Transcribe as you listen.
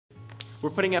We're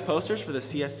putting up posters for the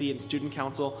CSC and Student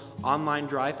Council online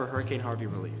drive for Hurricane Harvey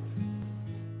relief.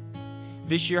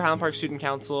 This year, Highland Park Student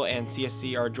Council and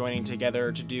CSC are joining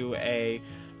together to do a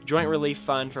joint relief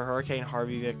fund for Hurricane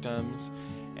Harvey victims,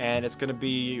 and it's going to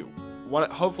be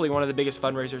hopefully one of the biggest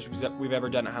fundraisers we've ever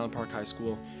done at Highland Park High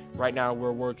School. Right now,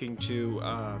 we're working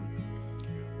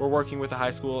with a high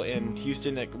school in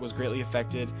Houston that was greatly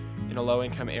affected in a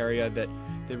low-income area that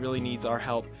really needs our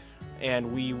help,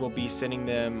 and we will be sending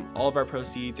them all of our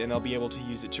proceeds, and they'll be able to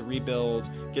use it to rebuild,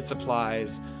 get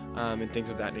supplies, and things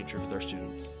of that nature for their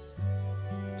students.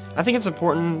 I think it's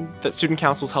important that Student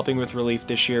Council is helping with relief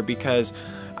this year because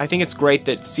I think it's great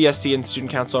that CSC and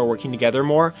Student Council are working together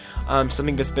more.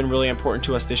 Something that's been really important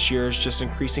to us this year is just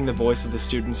increasing the voice of the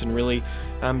students and really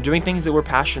doing things that we're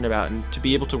passionate about. And to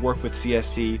be able to work with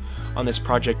CSC on this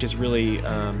project is really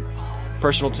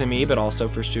personal to me, but also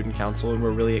for Student Council, and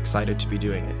we're really excited to be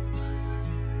doing it.